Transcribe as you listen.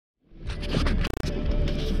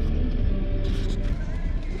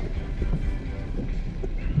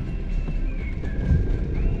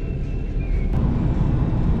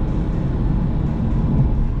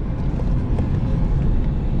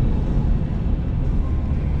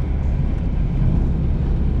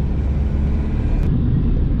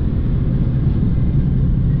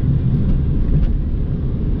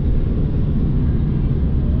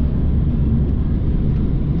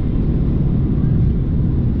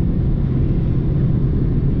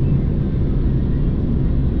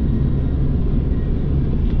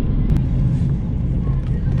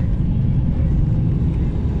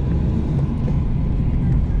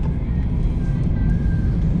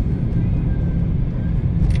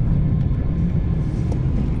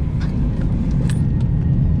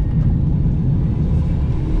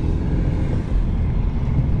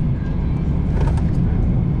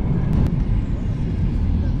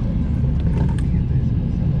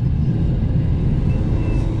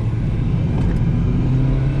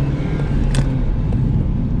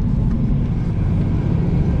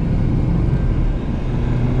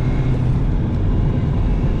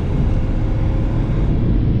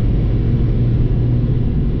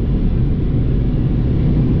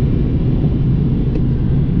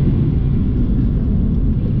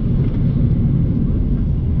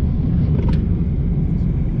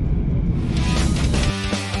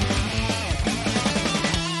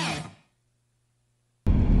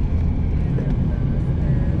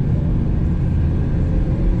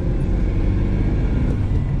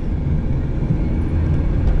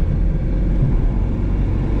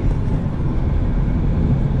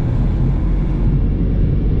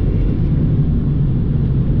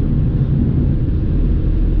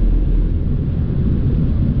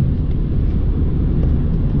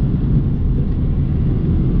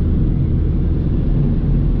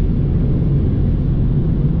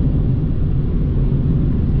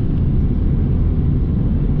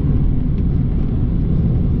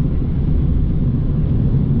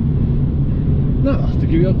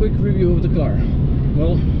quick review of the car.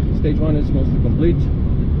 Well, stage 1 is mostly complete.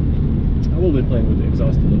 I will be playing with the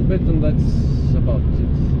exhaust a little bit, and that's about it.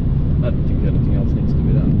 I don't think anything else needs to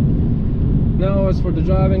be done. Now, as for the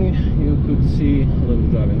driving, you could see a little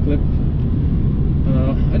driving clip.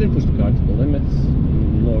 I didn't push the car to the limit,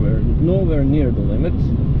 nowhere near the limit.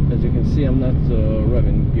 As you can see, I'm not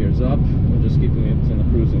revving gears up. I'm just keeping it in a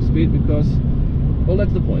cruising speed because, well,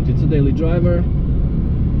 that's the point. It's a daily driver.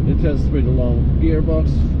 It has pretty long gearbox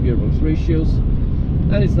ratios,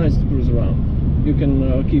 and it's nice to cruise around. You can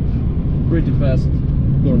keep pretty fast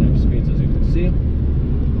corner speeds, as you can see,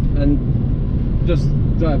 and just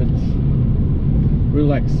drive it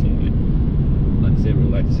relaxingly. Let's say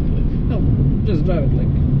relaxingly. No, just drive it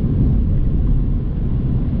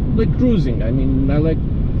like cruising. I mean, I like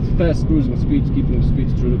fast cruising speeds, keeping the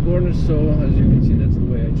speeds through the corners. So as you can see, that's the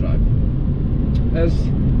way I drive. As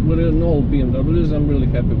with an old BMWs, I'm really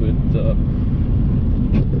happy with the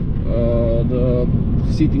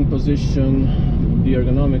seating position, the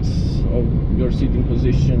ergonomics of your seating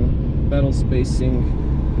position, pedal spacing,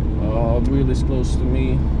 wheel is close to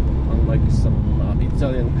me, unlike some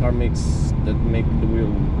Italian car makes that make the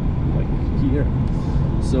wheel like here.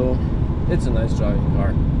 So it's a nice driving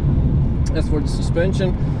car. As for the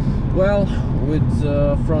suspension, well, with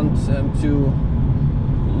front and two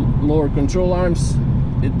lower control arms,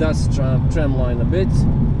 it does tramline a bit,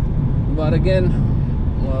 but again,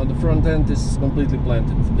 the front end is completely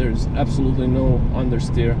planted. There's absolutely no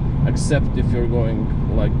understeer, except if you're going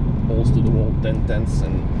like balls to the wall 10/10ths,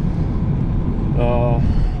 and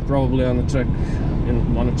probably on a track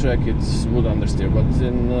it would understeer, but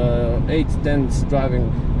in 8/10ths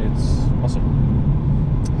driving, it's awesome.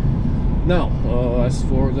 Now, as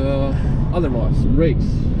for the other mods, brakes,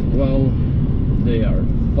 well, they are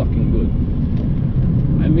fucking good.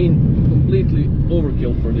 I mean, completely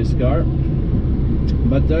overkill for this car,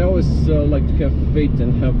 but I always like to have faith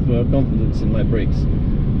and have confidence in my brakes,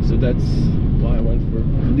 so that's why I went for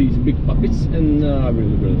these big puppets, and I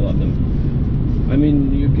really love them. I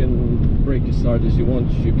mean, you can brake as hard as you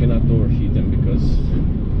want, you cannot overheat them, because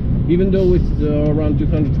even though it's around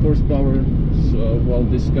 200 horsepower, well,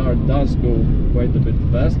 this car does go quite a bit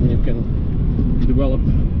fast and you can develop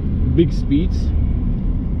big speeds,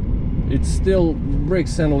 it still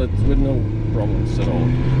brakes handle it with no problems at all.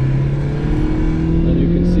 And you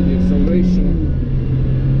can see the acceleration.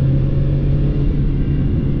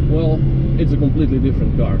 Well, it's a completely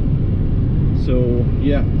different car. So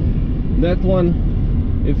yeah, that one,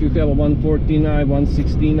 if you have a 114i,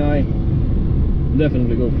 116i,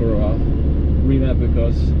 definitely go for a remap,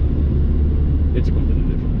 because it's a completely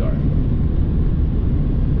different car.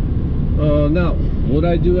 Now, would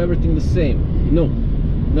I do everything the same? No,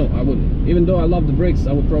 I wouldn't. Even though I love the brakes,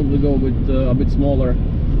 I would probably go with a bit smaller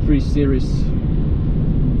 3 Series,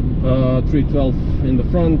 312 in the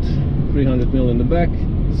front, 300mm in the back,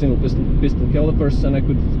 single piston calipers, and I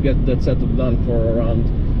could get that setup done for around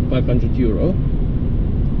 €500.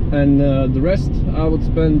 And the rest I would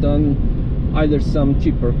spend on either some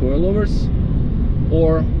cheaper coilovers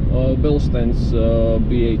or Bilstein's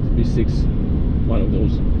B8, B6, one of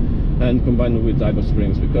those, and combine it with Igo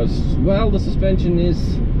springs, because, well, the suspension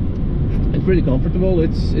is pretty comfortable.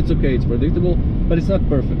 It's okay, it's predictable, but it's not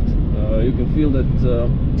perfect. You can feel that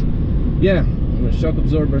yeah, the shock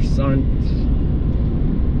absorbers aren't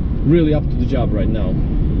really up to the job right now.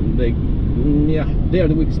 They are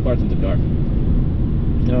the weakest part of the car.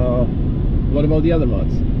 What about the other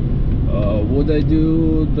mods? Would I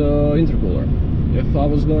do the intercooler? If I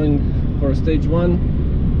was going for a stage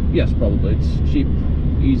 1, yes, probably. It's cheap,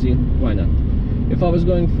 easy, why not? If I was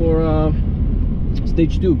going for a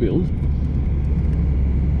stage 2 build,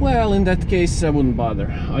 well, in that case I wouldn't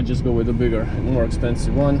bother. I'd just go with a bigger, more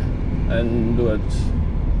expensive one and do it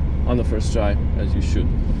on the first try, as you should.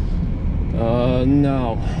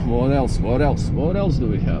 Now, what else do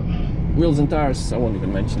we have? Wheels and tires, I won't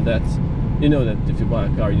even mention that. You know that if you buy a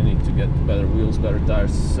car, you need to get better wheels, better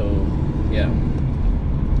tires, so yeah,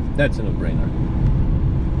 that's a no-brainer.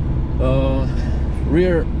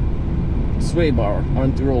 Rear sway bar,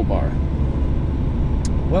 anti-roll bar.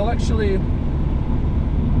 Well, actually, it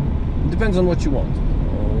depends on what you want.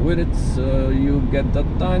 With it, you get a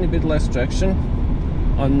tiny bit less traction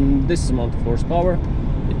on this amount of horsepower.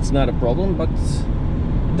 It's not a problem, but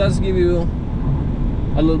it does give you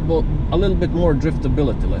a little bit more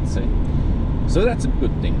driftability, let's say. So that's a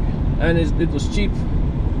good thing, and it was cheap,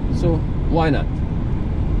 so why not?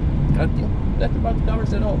 I think that about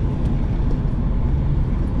covers it all.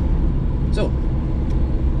 So,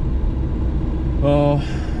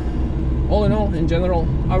 all in all, in general,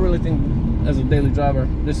 I really think as a daily driver,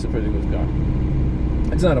 this is a pretty good car.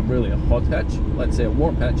 It's not really a hot hatch, let's say a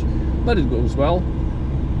warm hatch, but it goes well.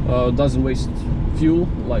 Doesn't waste fuel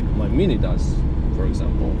like my Mini does, for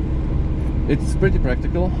example. It's pretty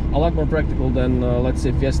practical, a lot more practical than let's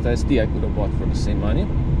say Fiesta ST I could have bought for the same money.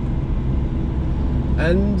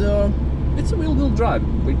 And it's a wheel-wheel drive,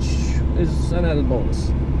 which is an added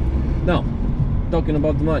bonus. Now, talking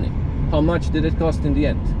about the money, how much did it cost in the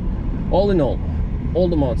end? All in all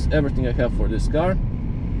the mods, everything I have for this car,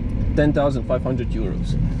 10,500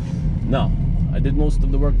 euros. Now, I did most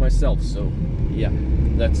of the work myself, so yeah,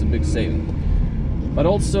 that's a big saving. But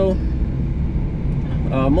also,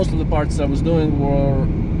 most of the parts I was doing were,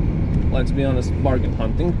 let's be honest, bargain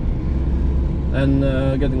hunting, and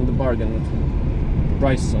getting the bargain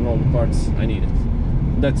price on all the parts I needed.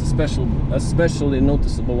 That's especially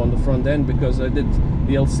noticeable on the front end, because I did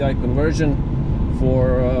the LCI conversion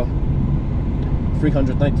for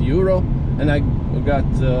 390 euro, and I got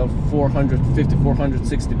 450,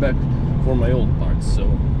 460 back for my old parts. So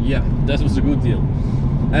yeah, that was a good deal.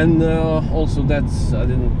 And also, that's, I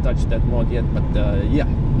didn't touch that mod yet, but yeah,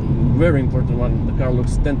 very important one. The car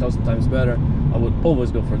looks 10,000 times better. I would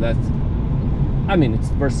always go for that. I mean, it's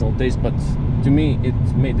personal taste, but to me it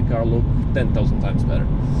made the car look 10,000 times better.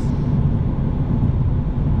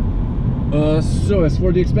 So as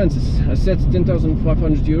for the expenses, I said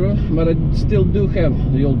 10,500 euro, but I still do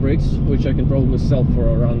have the old brakes, which I can probably sell for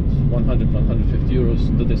around 100-150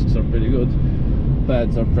 euros. The discs are pretty good.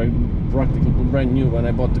 Pads are practically brand new. When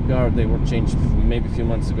I bought the car, they were changed maybe a few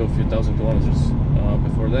months ago, a few thousand kilometers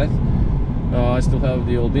before that. I still have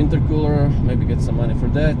the old intercooler, maybe get some money for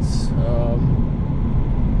that.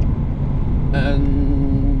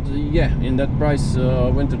 And yeah, in that price,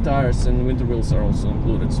 winter tires and winter wheels are also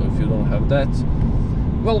included. So if you don't have that,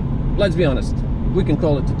 well, let's be honest, we can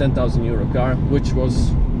call it a 10,000 euro car, which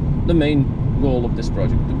was the main goal of this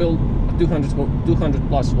project, to build a 200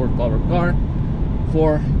 plus horsepower car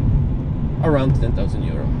for around 10,000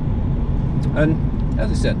 euro. And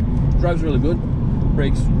as I said, drives really good,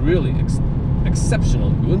 brakes really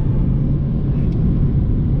exceptionally good,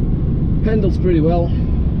 handles pretty well,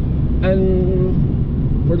 and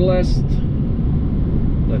for the last,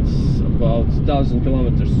 that's about 1,000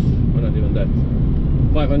 kilometers, or not even that,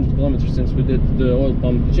 500 kilometers since we did the oil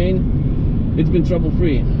pump chain, it's been trouble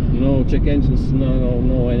free. No check engines,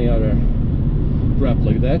 no any other crap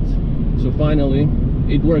like that. So finally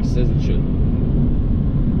it works as it should.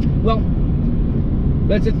 Well,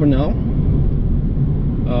 that's it for now.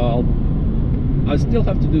 I still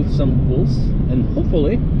have to do some pulls, and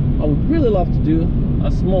hopefully I would really love to do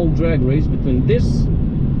a small drag race between this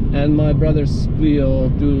and my brother's Clio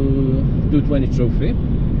 220 trophy,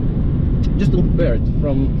 just to compare it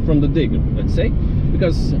from the digger, let's say,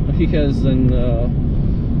 because he has an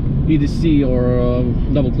EDC or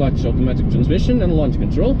double clutch automatic transmission and launch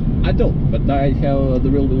control. I don't, but I have the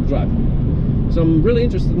rear-wheel drive. So I'm really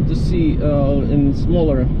interested to see in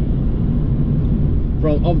smaller,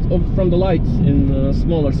 from the light in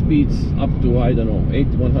smaller speeds up to, I don't know,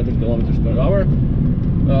 80 to 100 kilometers per hour,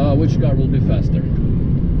 which car will be faster.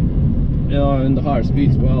 In the higher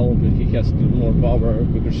speeds, well, he has more power,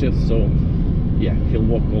 quicker shifts, so yeah, he'll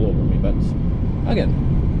walk all over me. But again,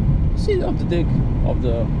 see of the dig of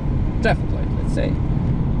the traffic light, let's say,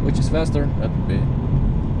 which is faster, that would be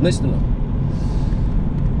nice to know.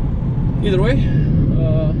 Either way,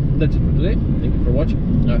 that's it for today. Thank you for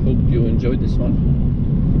watching. I hope you enjoyed this one,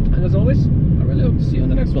 and as always, I really hope to see you in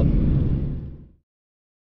the next one.